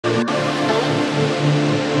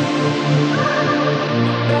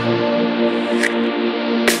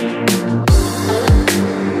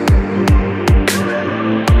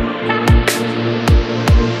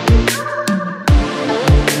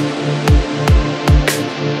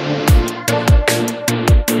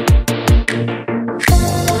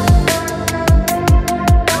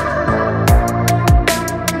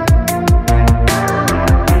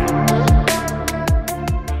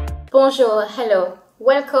Bonjour, hello,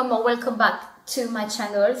 welcome or welcome back to my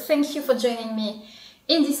channel. Thank you for joining me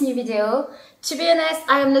in this new video. To be honest,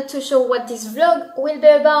 I am not too sure what this vlog will be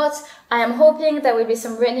about. I am hoping there will be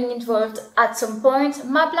some running involved at some point.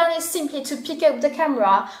 My plan is simply to pick up the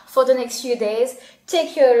camera for the next few days,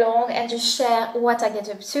 take you along and just share what I get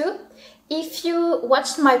up to. If you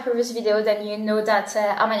watched my previous video, then you know that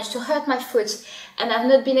I managed to hurt my foot and I've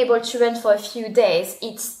not been able to run for a few days.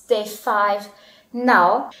 It's day 5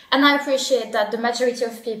 now, and I appreciate that the majority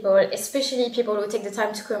of people, especially people who take the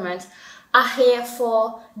time to comment, are here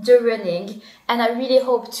for the running, and I really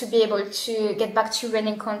hope to be able to get back to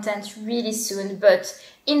running content really soon. But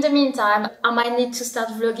in the meantime, I might need to start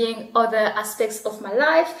vlogging other aspects of my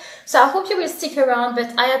life, so I hope you will stick around.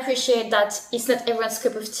 But I appreciate that it's not everyone's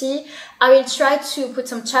cup of tea. I will try to put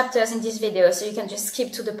some chapters in this video so you can just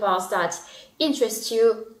skip to the parts that interest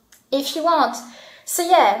you if you want. So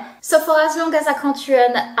yeah, so for as long as I can't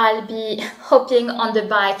run, I'll be hopping on the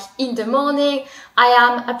bike in the morning. I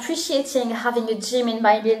am appreciating having a gym in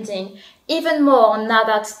my building even more now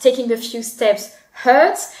that taking a few steps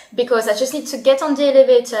hurts, because I just need to get on the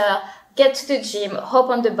elevator, get to the gym, hop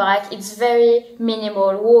on the bike. It's very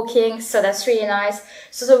minimal walking, so that's really nice.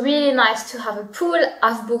 So really nice to have a pool.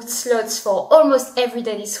 I've booked slots for almost every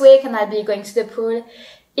day this week and I'll be going to the pool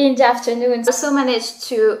in the afternoon. I also managed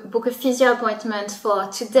to book a physio appointment for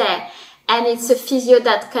today, and it's a physio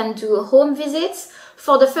that can do home visits.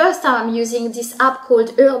 For the first time, I'm using this app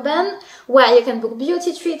called Urban, where you can book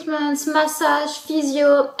beauty treatments, massage,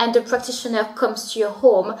 physio, and the practitioner comes to your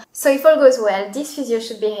home. So if all goes well, this physio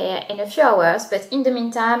should be here in a few hours, but in the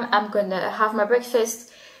meantime, I'm gonna have my breakfast,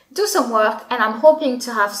 do some work, and I'm hoping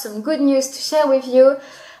to have some good news to share with you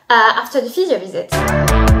after the physio visit.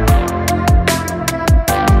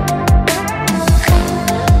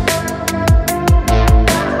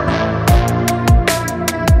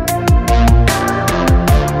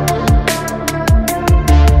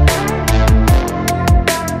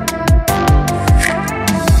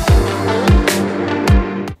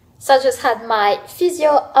 So I just had my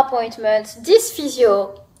physio appointment. This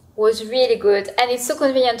physio was really good, and it's so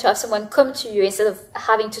convenient to have someone come to you instead of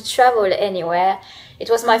having to travel anywhere. It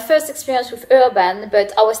was my first experience with Urban,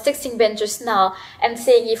 but I was texting Ben just now and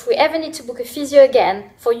saying if we ever need to book a physio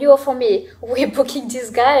again, for you or for me, we're booking this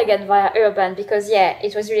guy again via Urban, because yeah,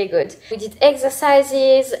 it was really good. We did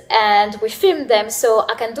exercises and we filmed them so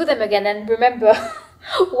I can do them again and remember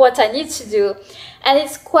what I need to do. And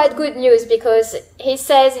it's quite good news because he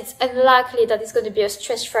says it's unlikely that it's going to be a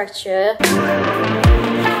stress fracture.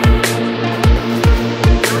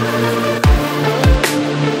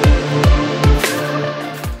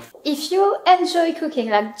 If you enjoy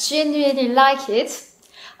cooking, like genuinely like it,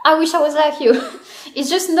 I wish I was like you. It's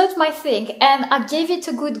just not my thing, and I gave it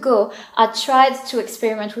a good go. I tried to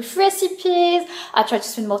experiment with recipes, I tried to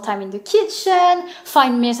spend more time in the kitchen,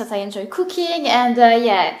 find meals that I enjoy cooking, and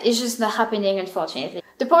yeah, it's just not happening, unfortunately.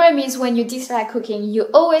 The problem is when you dislike cooking, you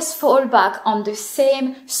always fall back on the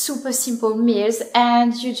same super simple meals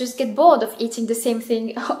and you just get bored of eating the same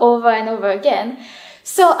thing over and over again.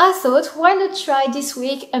 So I thought, why not try this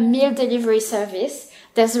week a meal delivery service?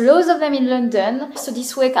 There's loads of them in London. So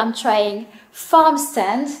this week I'm trying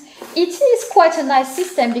Farmstand. It is quite a nice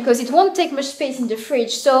system because it won't take much space in the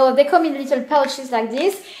fridge. So they come in little pouches like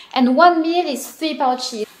this, and one meal is 3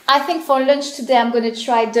 pouches. I think for lunch today I'm going to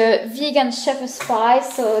try the vegan shepherd's pie.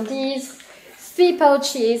 So these 3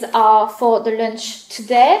 pouches are for the lunch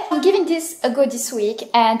today. I'm giving this a go this week,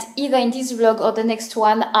 and either in this vlog or the next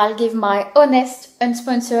one I'll give my honest,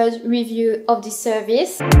 unsponsored review of this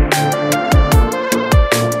service.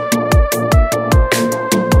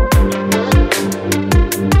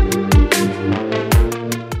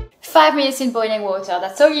 Five minutes in boiling water,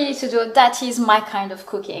 that's all you need to do. That is my kind of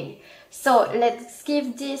cooking. So let's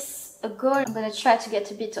give this a go. I'm gonna try to get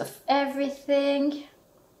a bit of everything.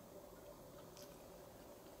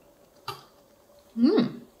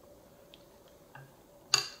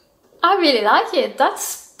 I really like it.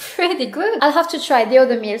 That's pretty good. I'll have to try the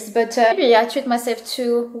other meals, but maybe I treat myself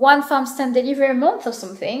to 1 Farmstand delivery a month or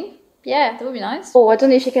something. Yeah, that would be nice. Oh, I don't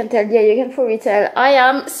know if you can tell. Yeah, you can probably tell. I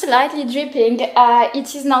am slightly dripping.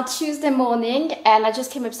 It is now Tuesday morning and I just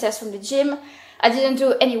came upstairs from the gym. I didn't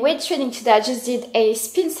do any weight training today. I just did a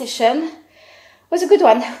spin session. It was a good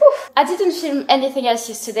one. Whew. I didn't film anything else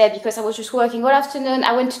yesterday because I was just working all afternoon.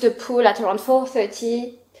 I went to the pool at around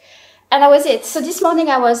 4:30. And that was it. So this morning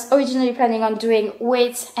I was originally planning on doing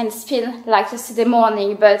weights and spin like yesterday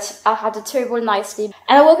morning, but I had a terrible night sleep.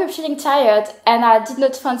 And I woke up feeling tired and I did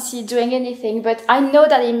not fancy doing anything, but I know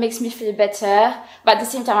that it makes me feel better. But at the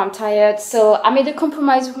same time I'm tired. So I made a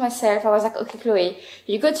compromise with myself. I was like, okay, Chloe,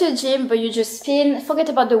 you go to the gym, but you just spin, forget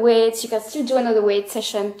about the weights. You can still do another weight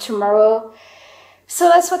session tomorrow. So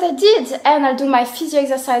that's what I did. And I'll do my physio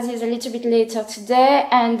exercises a little bit later today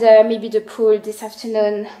and maybe the pool this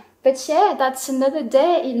afternoon. But yeah, that's another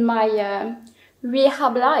day in my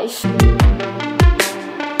rehab life.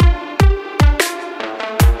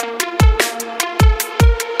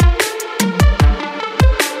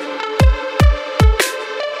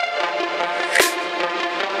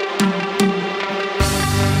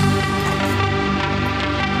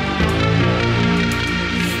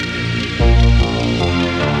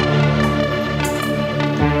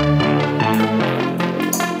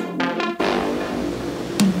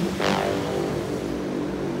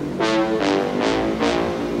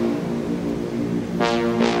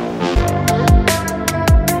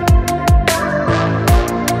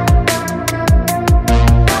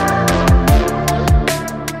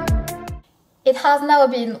 It has now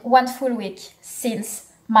been 1 full week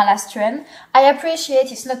since my last run. I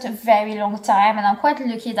appreciate it's not a very long time and I'm quite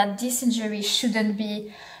lucky that this injury shouldn't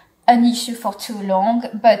be an issue for too long,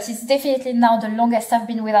 but it's definitely now the longest I've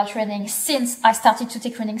been without running since I started to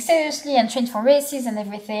take running seriously and train for races and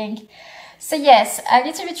everything. So yes, a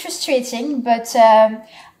little bit frustrating, but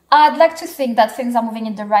I'd like to think that things are moving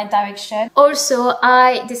in the right direction. Also,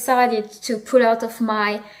 I decided to pull out of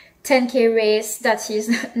my 10K race that is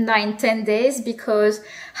 9-10 days because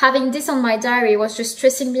having this on my diary was just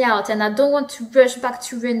stressing me out, and I don't want to rush back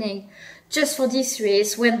to running just for this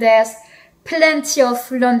race when there's plenty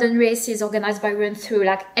of London races organized by Run Through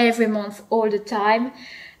like every month all the time.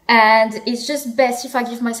 And it's just best if I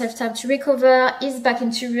give myself time to recover, ease back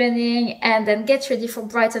into running, and then get ready for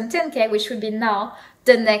Brighton 10K, which will be now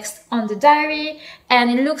the next on the diary. And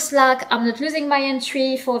it looks like I'm not losing my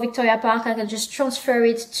entry for Victoria Park. I can just transfer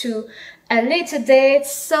it to a later date.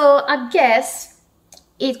 So I guess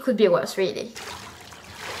it could be worse, really.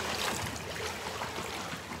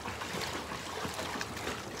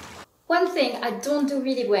 One thing I don't do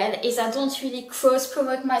really well is I don't really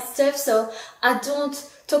cross-promote my stuff. So I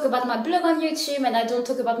don't talk about my blog on YouTube and I don't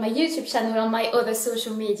talk about my YouTube channel on my other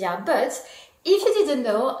social media. But if you didn't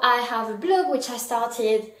know, I have a blog which I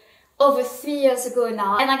started over 3 years ago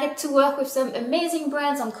now, and I get to work with some amazing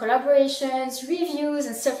brands on collaborations, reviews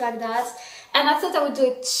and stuff like that. And I thought I would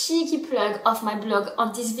do a cheeky plug of my blog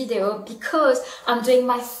on this video because I'm doing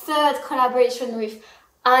my 3rd collaboration with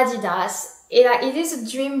Adidas. It is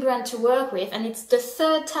a dream brand to work with, and it's the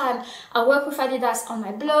 3rd time I work with Adidas on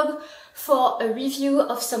my blog for a review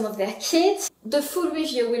of some of their kits. The full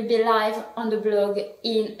review will be live on the blog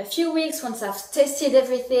in a few weeks once I've tested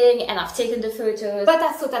everything and I've taken the photos. But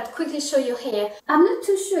I thought I'd quickly show you here. I'm not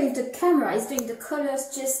too sure if the camera is doing the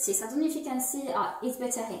colors justice. I don't know if you can see. It's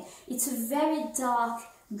better here. It's a very dark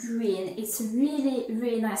green. It's a really,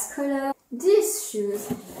 really nice color. These shoes,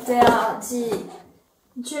 they are the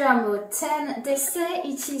Duramo 10. They say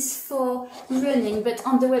it is for running, but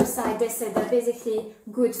on the website they say they're basically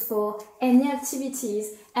good for any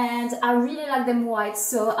activities, and I really like them white,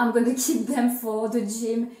 so I'm going to keep them for the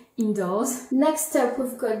gym indoors. Next up,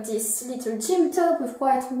 we've got this little gym top with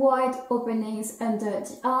quite wide openings under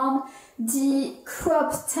the arm. The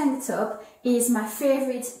cropped tank top is my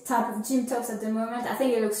favorite type of gym tops at the moment. I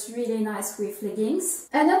think it looks really nice with leggings.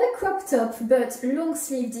 Another crop top, but long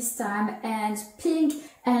sleeve this time, and pink,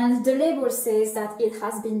 and the label says that it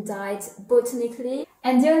has been dyed botanically.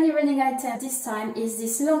 And the only running item this time is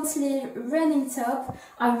this long sleeve running top.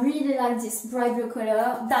 I really like this bright blue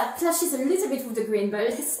color that clashes a little bit with the green, but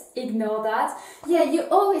let's ignore that. Yeah, you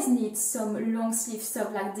always need some long sleeve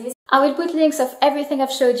stuff like this. I will put links of everything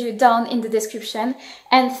I've showed you down in the description,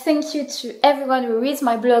 and thank you to everyone who reads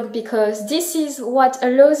my blog because this is what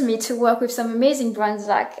allows me to work with some amazing brands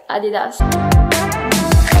like Adidas.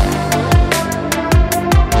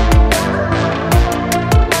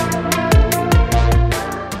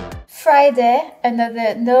 Friday,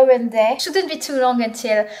 another no run day. Shouldn't be too long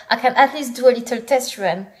until I can at least do a little test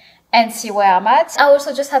run and see where I'm at. I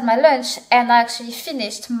also just had my lunch and I actually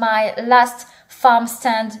finished my last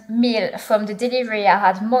Farmstand meal from the delivery I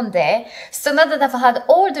had Monday. So now that I've had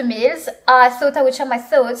all the meals, I thought I would share my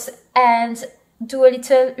thoughts and do a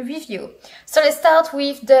little review. So let's start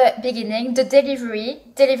with the beginning. The delivery,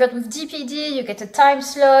 delivered with DPD, you get a time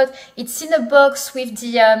slot, it's in a box with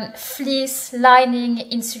the fleece lining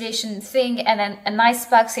insulation thing and then a nice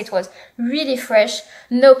pack, so it was really fresh,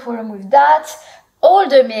 no problem with that. All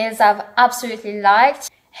the meals I've absolutely liked.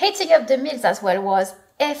 Heating up the meals as well was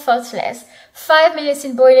effortless. 5 minutes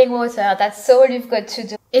in boiling water, that's all you've got to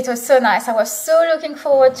do. It was so nice. I was so looking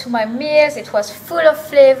forward to my meals. It was full of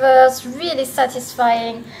flavors, really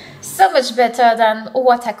satisfying. So much better than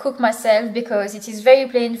what I cook myself, because it is very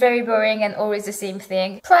plain, very boring, and always the same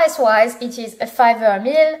thing. Price-wise, it is a €5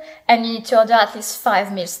 meal, and you need to order at least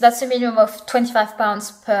 5 meals. That's a minimum of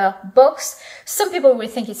 £25 per box. Some people will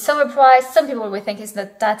think it's overpriced, some people will think it's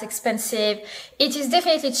not that expensive. It is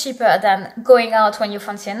definitely cheaper than going out when you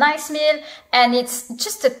fancy a nice meal, and it's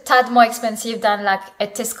just a tad more expensive than like a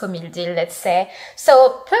Tesco meal deal, let's say.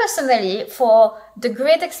 So personally, for the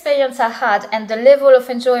great experience I had and the level of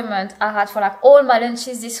enjoyment I had for like all my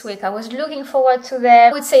lunches this week, I was looking forward to them.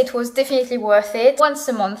 I would say it was definitely worth it. Once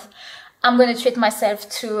a month, I'm going to treat myself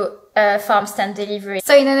to a Farmstand delivery.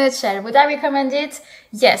 So in a nutshell, would I recommend it?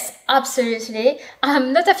 Yes, absolutely.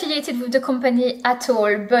 I'm not affiliated with the company at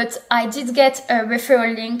all, but I did get a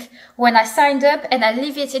referral link when I signed up, and I'll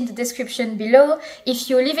leave it in the description below if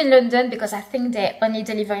you live in London, because I think they only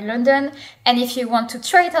deliver in London. And if you want to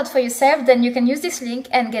try it out for yourself, then you can use this link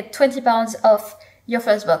and get £20 off your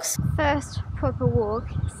first box. First proper walk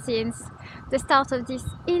since the start of this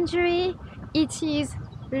injury. It is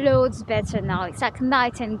loads better now. It's like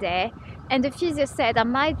night and day, and the physio said I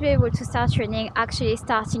might be able to start running actually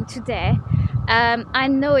starting today. I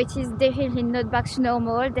know it is definitely not back to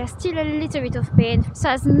normal. There's still a little bit of pain,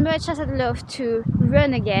 so as much as I'd love to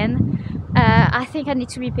run again, I think I need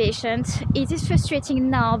to be patient. It is frustrating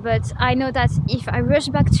now, but I know that if I rush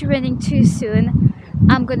back to running too soon,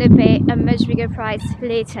 I'm gonna pay a much bigger price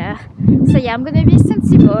later. So yeah, I'm gonna be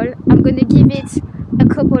sensible. I'm gonna give it a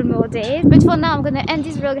couple more days, but for now I'm gonna end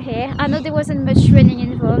this vlog here. I know there wasn't much running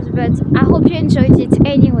involved, but I hope you enjoyed it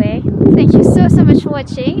anyway. Thank you so much for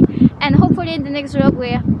watching, and hopefully in the next vlog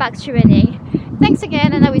we're back to running. Thanks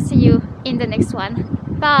again, and I will see you in the next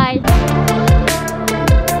one. Bye.